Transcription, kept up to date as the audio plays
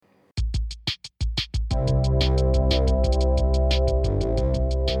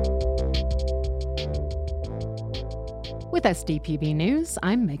With SDPB News,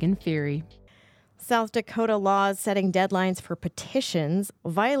 I'm Megan Feary. South Dakota laws setting deadlines for petitions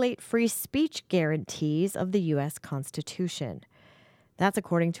violate free speech guarantees of the U.S. Constitution. That's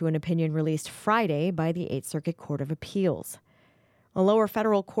according to an opinion released Friday by the 8th Circuit Court of Appeals. A lower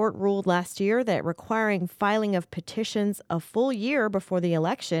federal court ruled last year that requiring filing of petitions a full year before the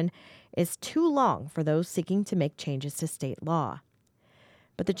election is too long for those seeking to make changes to state law.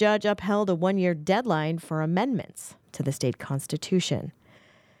 But the judge upheld a one-year deadline for amendments to the state constitution.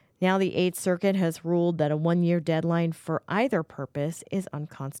 Now the 8th Circuit has ruled that a one-year deadline for either purpose is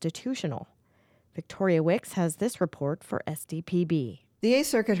unconstitutional. Victoria Wicks has this report for SDPB. The 8th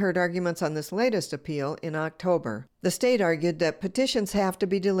Circuit heard arguments on this latest appeal in October. The state argued that petitions have to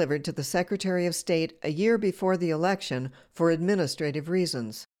be delivered to the Secretary of State a year before the election for administrative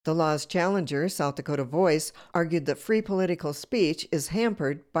reasons. The law's challenger, South Dakota Voice, argued that free political speech is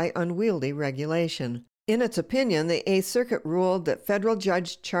hampered by unwieldy regulation. In its opinion, the 8th Circuit ruled that federal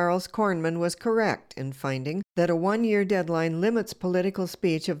Judge Charles Kornman was correct in finding that a one-year deadline limits political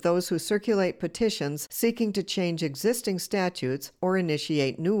speech of those who circulate petitions seeking to change existing statutes or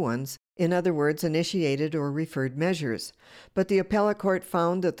initiate new ones, in other words, initiated or referred measures. But the appellate court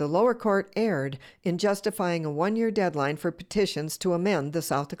found that the lower court erred in justifying a one-year deadline for petitions to amend the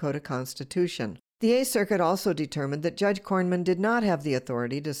South Dakota Constitution. The 8th Circuit also determined that Judge Kornman did not have the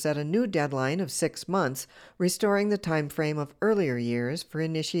authority to set a new deadline of 6 months, restoring the time frame of earlier years for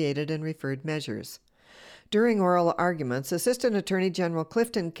initiated and referred measures. During oral arguments, Assistant Attorney General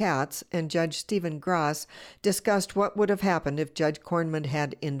Clifton Katz and Judge Stephen Gross discussed what would have happened if Judge Kornman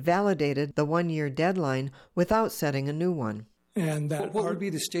had invalidated the one-year deadline without setting a new one. And what would be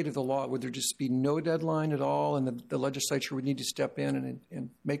the state of the law? Would there just be no deadline at all, and the legislature would need to step in and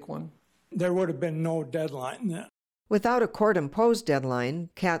make one? There would have been no deadline then. Without a court-imposed deadline,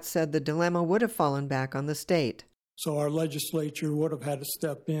 Katz said the dilemma would have fallen back on the state. So our legislature would have had to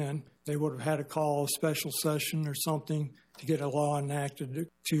step in. They would have had to call a special session or something to get a law enacted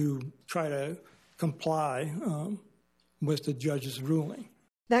to try to comply with the judge's ruling.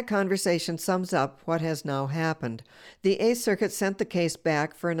 That conversation sums up what has now happened. The 8th Circuit sent the case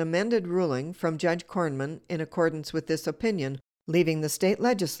back for an amended ruling from Judge Kornman in accordance with this opinion, leaving the state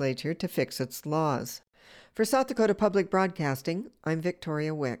legislature to fix its laws. For South Dakota Public Broadcasting, I'm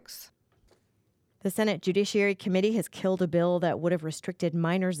Victoria Wicks. The Senate Judiciary Committee has killed a bill that would have restricted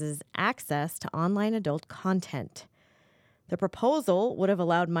minors' access to online adult content. The proposal would have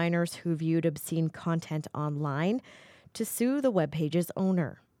allowed minors who viewed obscene content online to sue the web page's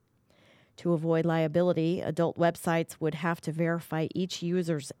owner. To avoid liability, adult websites would have to verify each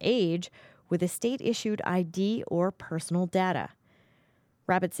user's age with a state-issued ID or personal data.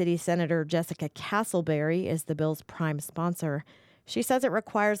 Rapid City Senator Jessica Castleberry is the bill's prime sponsor. She says it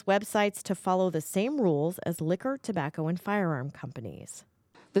requires websites to follow the same rules as liquor, tobacco, and firearm companies.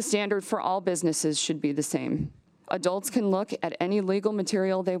 The standard for all businesses should be the same. Adults can look at any legal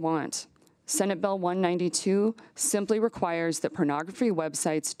material they want. Senate Bill 192 simply requires that pornography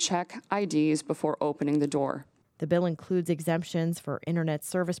websites check IDs before opening the door. The bill includes exemptions for internet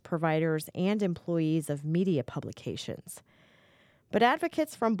service providers and employees of media publications. But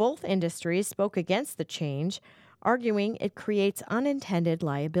advocates from both industries spoke against the change, arguing it creates unintended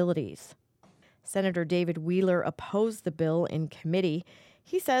liabilities. Senator David Wheeler opposed the bill in committee.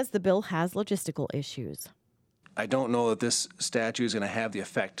 He says the bill has logistical issues. I don't know that this statute is going to have the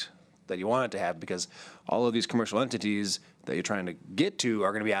effect that you want it to have, because all of these commercial entities that you're trying to get to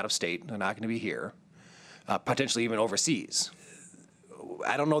are going to be out of state. They're not going to be here, potentially even overseas.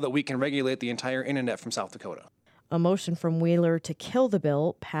 I don't know that we can regulate the entire internet from South Dakota. A motion from Wheeler to kill the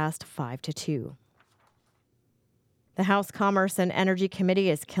bill passed 5-2. The House Commerce and Energy Committee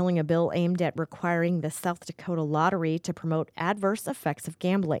is killing a bill aimed at requiring the South Dakota Lottery to promote adverse effects of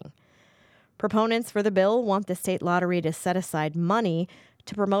gambling. Proponents for the bill want the state lottery to set aside money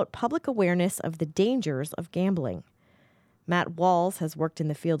to promote public awareness of the dangers of gambling. Matt Walls has worked in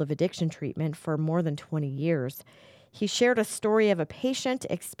the field of addiction treatment for more than 20 years. He shared a story of a patient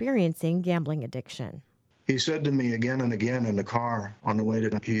experiencing gambling addiction. He said to me again and again in the car on the way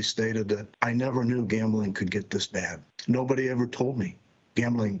to, he stated that I never knew gambling could get this bad. Nobody ever told me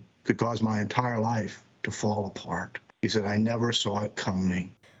gambling could cause my entire life to fall apart. He said, I never saw it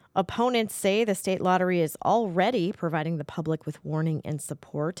coming. Opponents say the state lottery is already providing the public with warning and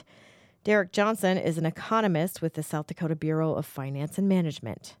support. Derek Johnson is an economist with the South Dakota Bureau of Finance and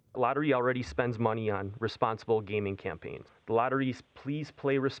Management. The lottery already spends money on responsible gaming campaigns. The lottery's Please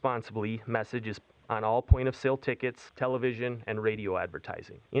Play Responsibly message is on all point-of-sale tickets, television, and radio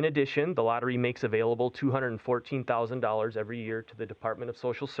advertising. In addition, the lottery makes available $214,000 every year to the Department of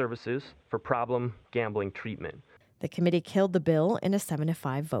Social Services for problem gambling treatment. The committee killed the bill in a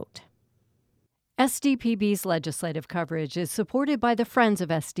 7-5 vote. SDPB's legislative coverage is supported by the Friends of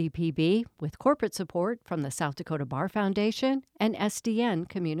SDPB, with corporate support from the South Dakota Bar Foundation and SDN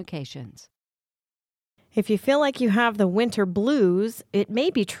Communications. If you feel like you have the winter blues, it may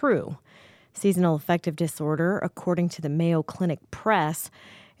be true. Seasonal affective disorder, according to the Mayo Clinic Press,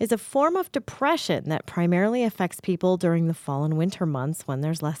 is a form of depression that primarily affects people during the fall and winter months when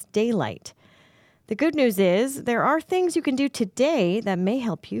there's less daylight. The good news is there are things you can do today that may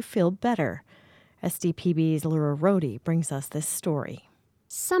help you feel better. SDPB's Laura Rohde brings us this story.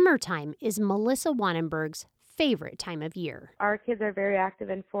 Summertime is Melissa Wannenberg's favorite time of year. Our kids are very active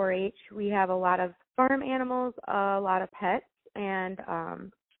in 4-H. We have a lot of farm animals, a lot of pets, and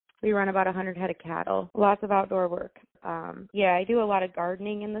we run about 100 head of cattle. Lots of outdoor work. I do a lot of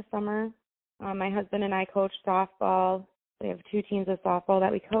gardening in the summer. My husband and I coach softball. We have 2 teams of softball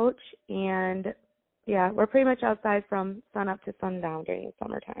that we coach, and we're pretty much outside from sun up to sundown during the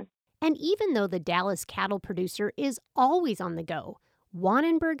summertime. And even though the Dallas cattle producer is always on the go,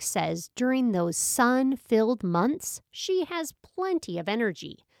 Wannenberg says during those sun-filled months, she has plenty of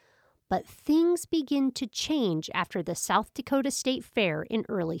energy. But things begin to change after the South Dakota State Fair in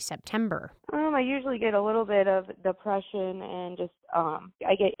early September. I usually get a little bit of depression and just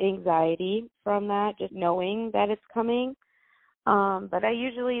I get anxiety from that, just knowing that it's coming. But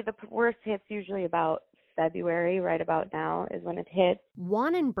the worst hits usually about February, right about now, is when it hits.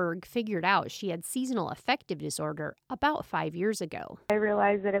 Wannenberg figured out she had seasonal affective disorder about 5 years ago. I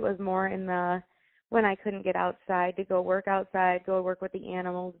realized that it was more in when I couldn't get outside to go work outside, go work with the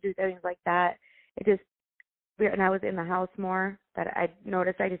animals, do things like that. And I was in the house more, that I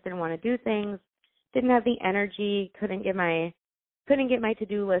noticed I just didn't want to do things, didn't have the energy, couldn't get my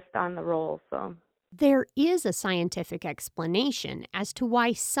to-do list on the roll, so. There is a scientific explanation as to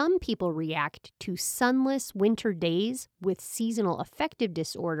why some people react to sunless winter days with seasonal affective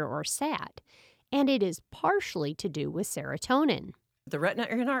disorder or SAD, and it is partially to do with serotonin. The retina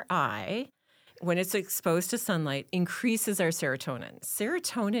in our eye, when it's exposed to sunlight, increases our serotonin.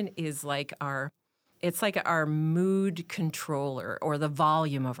 Serotonin is like our mood controller, or the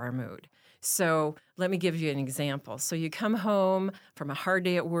volume of our mood. So let me give you an example. So you come home from a hard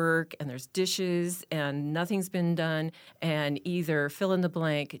day at work and there's dishes and nothing's been done, and either fill in the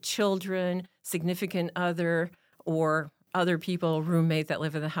blank, children, significant other, or other people, roommate that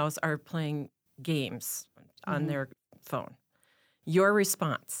live in the house are playing games on their phone. Your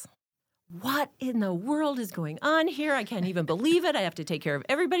response: what in the world is going on here? I can't even believe it. I have to take care of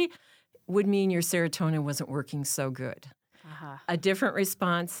everybody. Would mean your serotonin wasn't working so good. A different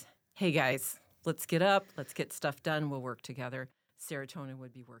response: hey guys, let's get up, let's get stuff done, we'll work together. Serotonin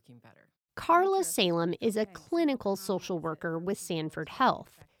would be working better. Carla Salem is a clinical social worker with Sanford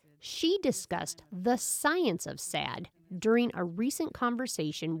Health. She discussed the science of SAD during a recent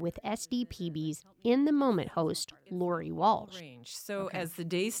conversation with SDPB's In the Moment host, Lori Walsh. So as the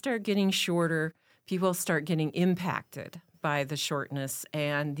days start getting shorter, people start getting impacted by the shortness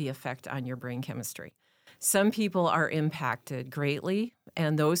and the effect on your brain chemistry. Some people are impacted greatly,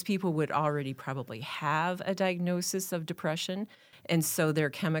 and those people would already probably have a diagnosis of depression, and so their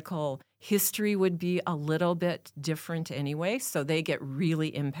chemical history would be a little bit different anyway, so they get really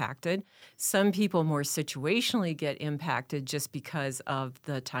impacted. Some people more situationally get impacted just because of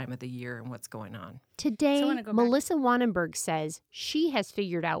the time of the year and what's going on. Today, Melissa Wannenberg says she has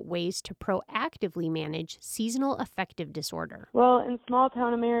figured out ways to proactively manage seasonal affective disorder. Well, in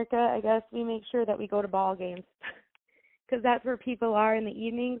small-town America, I guess we make sure that we go to ball games because that's where people are in the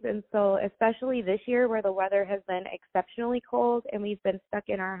evenings. And so especially this year where the weather has been exceptionally cold and we've been stuck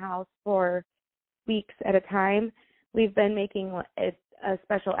in our house for weeks at a time, we've been making a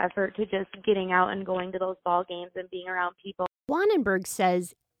special effort to just getting out and going to those ball games and being around people. Wannenberg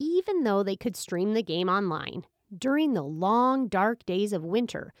says even though they could stream the game online, during the long, dark days of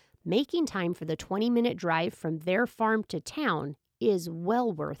winter, making time for the 20-minute drive from their farm to town is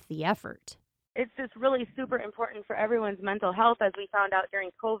well worth the effort. It's just really super important for everyone's mental health, as we found out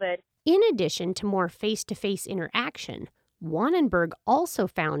during COVID. In addition to more face-to-face interaction, Wannenberg also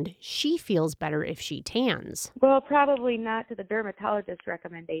found she feels better if she tans. Well, probably not to the dermatologist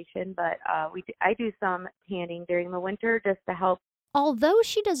recommendation, but I do some tanning during the winter just to help. Although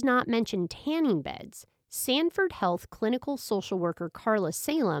she does not mention tanning beds, Sanford Health clinical social worker Carla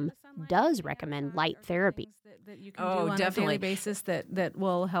Salem does recommend light therapy. That you can do on definitely. a daily basis that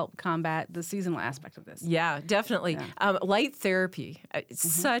will help combat the seasonal aspect of this. Yeah, definitely. Yeah. Light therapy, it's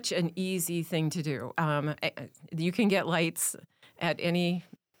such an easy thing to do. You can get lights at any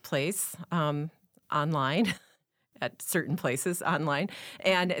place online. at certain places online,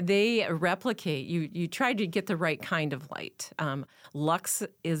 and they replicate. You try to get the right kind of light. Lux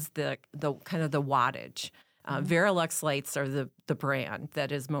is the kind of the wattage. Verilux lights are the brand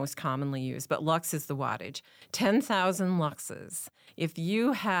that is most commonly used, but Lux is the wattage. 10,000 luxes. If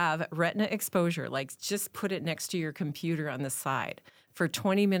you have retina exposure, like just put it next to your computer on the side, for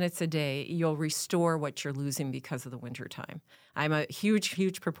 20 minutes a day, you'll restore what you're losing because of the wintertime. I'm a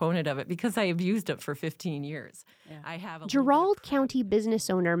huge proponent of it because I have used it for 15 years. I have Gerald County business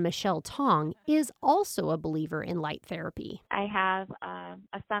owner Michelle Tong is also a believer in light therapy. I have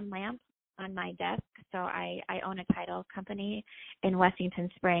a sun lamp on my desk. So I own a title company in Washington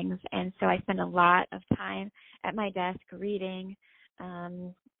Springs. And so I spend a lot of time at my desk reading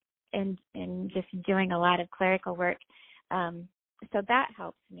and just doing a lot of clerical work. So that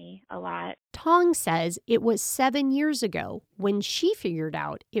helps me a lot. Tong says it was 7 years ago when she figured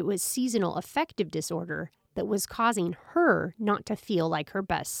out it was seasonal affective disorder that was causing her not to feel like her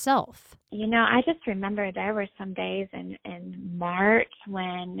best self. You know, I just remember there were some days in March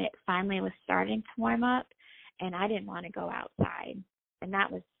when it finally was starting to warm up and I didn't want to go outside. And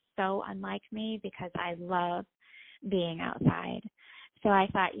that was so unlike me because I love being outside. So I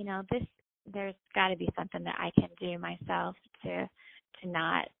thought, you know, there's got to be something that I can do myself to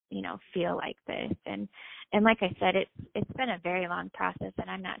not, you know, feel like this. And like I said, it's been a very long process, and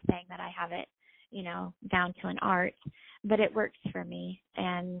I'm not saying that I have it, you know, down to an art, but it works for me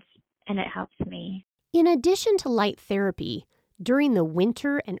and it helps me. In addition to light therapy, during the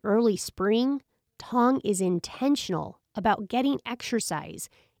winter and early spring, Tong is intentional about getting exercise,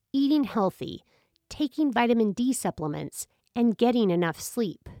 eating healthy, taking vitamin D supplements, and getting enough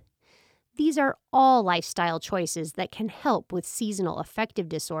sleep. These are all lifestyle choices that can help with seasonal affective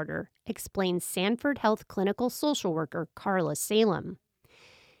disorder, explains Sanford Health clinical social worker Carla Salem.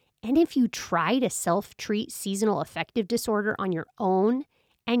 And if you try to self-treat seasonal affective disorder on your own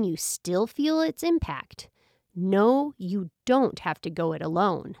and you still feel its impact, no, you don't have to go it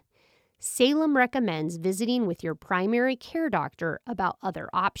alone. Salem recommends visiting with your primary care doctor about other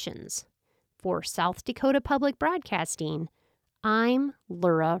options. For South Dakota Public Broadcasting, I'm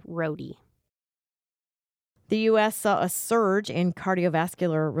Laura Rohde. The U.S. saw a surge in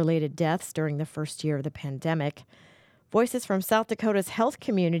cardiovascular-related deaths during the first year of the pandemic. Voices from South Dakota's health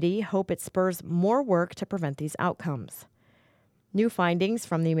community hope it spurs more work to prevent these outcomes. New findings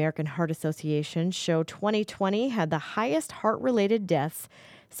from the American Heart Association show 2020 had the highest heart-related deaths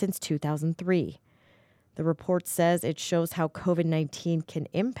since 2003. The report says it shows how COVID-19 can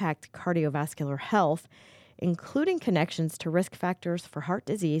impact cardiovascular health, including connections to risk factors for heart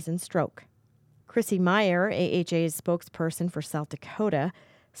disease and stroke. Chrissy Meyer, AHA's spokesperson for South Dakota,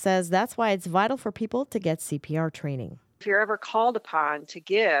 says that's why it's vital for people to get CPR training. If you're ever called upon to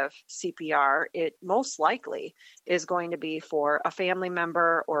give CPR, it most likely is going to be for a family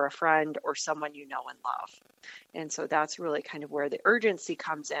member or a friend or someone you know and love. And so that's really kind of where the urgency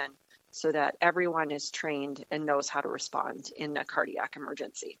comes in, so that everyone is trained and knows how to respond in a cardiac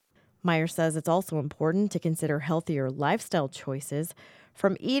emergency. Meyer says it's also important to consider healthier lifestyle choices,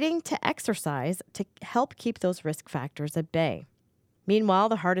 from eating to exercise, to help keep those risk factors at bay. Meanwhile,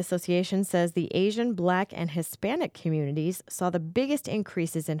 the Heart Association says the Asian, Black, and Hispanic communities saw the biggest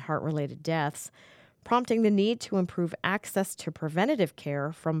increases in heart-related deaths, prompting the need to improve access to preventative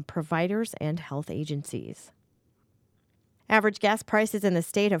care from providers and health agencies. Average gas prices in the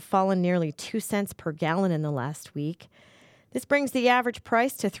state have fallen nearly 2 cents per gallon in the last week. This brings the average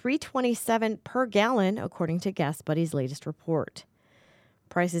price to $3.27 per gallon, according to Gas Buddy's latest report.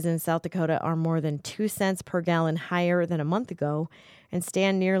 Prices in South Dakota are more than 2 cents per gallon higher than a month ago and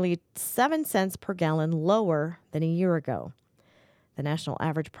stand nearly 7 cents per gallon lower than a year ago. The national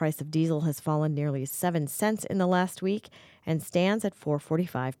average price of diesel has fallen nearly 7 cents in the last week and stands at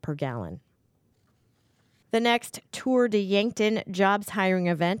 $4.45 per gallon. The next Tour de Yankton jobs hiring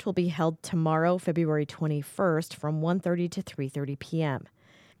event will be held tomorrow, February 21st, from 1:30 to 3:30 p.m.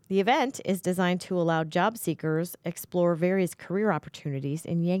 The event is designed to allow job seekers explore various career opportunities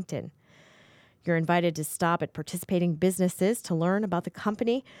in Yankton. You're invited to stop at participating businesses to learn about the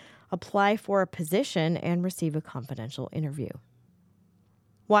company, apply for a position, and receive a confidential interview.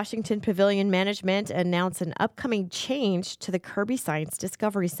 Washington Pavilion Management announced an upcoming change to the Kirby Science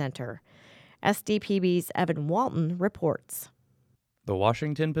Discovery Center. SDPB's Evan Walton reports. The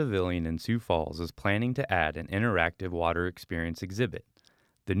Washington Pavilion in Sioux Falls is planning to add an interactive water experience exhibit.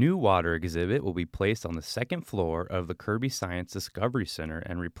 The new water exhibit will be placed on the second floor of the Kirby Science Discovery Center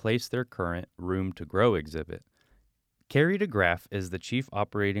and replace their current Room to Grow exhibit. Carrie DeGraff is the Chief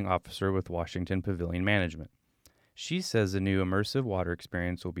Operating Officer with Washington Pavilion Management. She says the new immersive water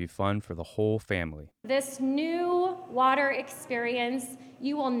experience will be fun for the whole family. This new water experience,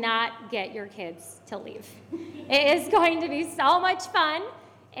 you will not get your kids to leave. It is going to be so much fun,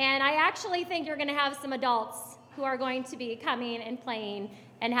 and I actually think you're going to have some adults who are going to be coming and playing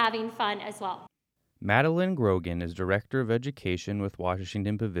and having fun as well. Madeline Grogan is Director of Education with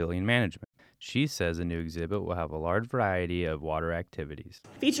Washington Pavilion Management. She says the new exhibit will have a large variety of water activities.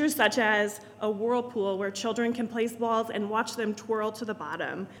 Features such as a whirlpool where children can place balls and watch them twirl to the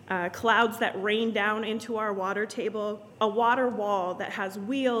bottom, clouds that rain down into our water table, a water wall that has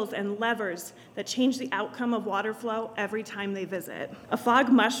wheels and levers that change the outcome of water flow every time they visit, a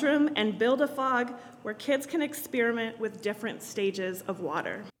fog mushroom and build a fog where kids can experiment with different stages of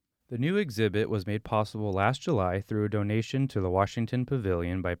water. The new exhibit was made possible last July through a donation to the Washington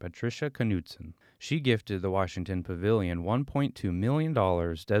Pavilion by Patricia Knudsen. She gifted the Washington Pavilion $1.2 million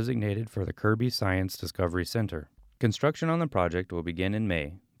designated for the Kirby Science Discovery Center. Construction on the project will begin in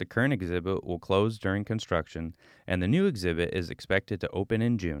May. The current exhibit will close during construction, and the new exhibit is expected to open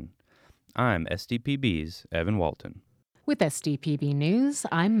in June. I'm SDPB's Evan Walton. With SDPB News,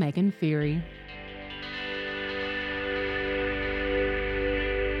 I'm Megan Feary.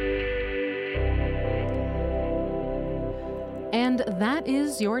 And that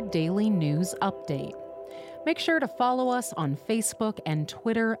is your daily news update. Make sure to follow us on Facebook and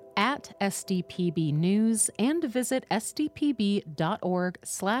Twitter at SDPB News and visit sdpb.org/news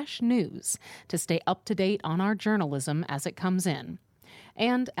to stay up to date on our journalism as it comes in.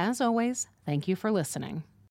 And as always, thank you for listening.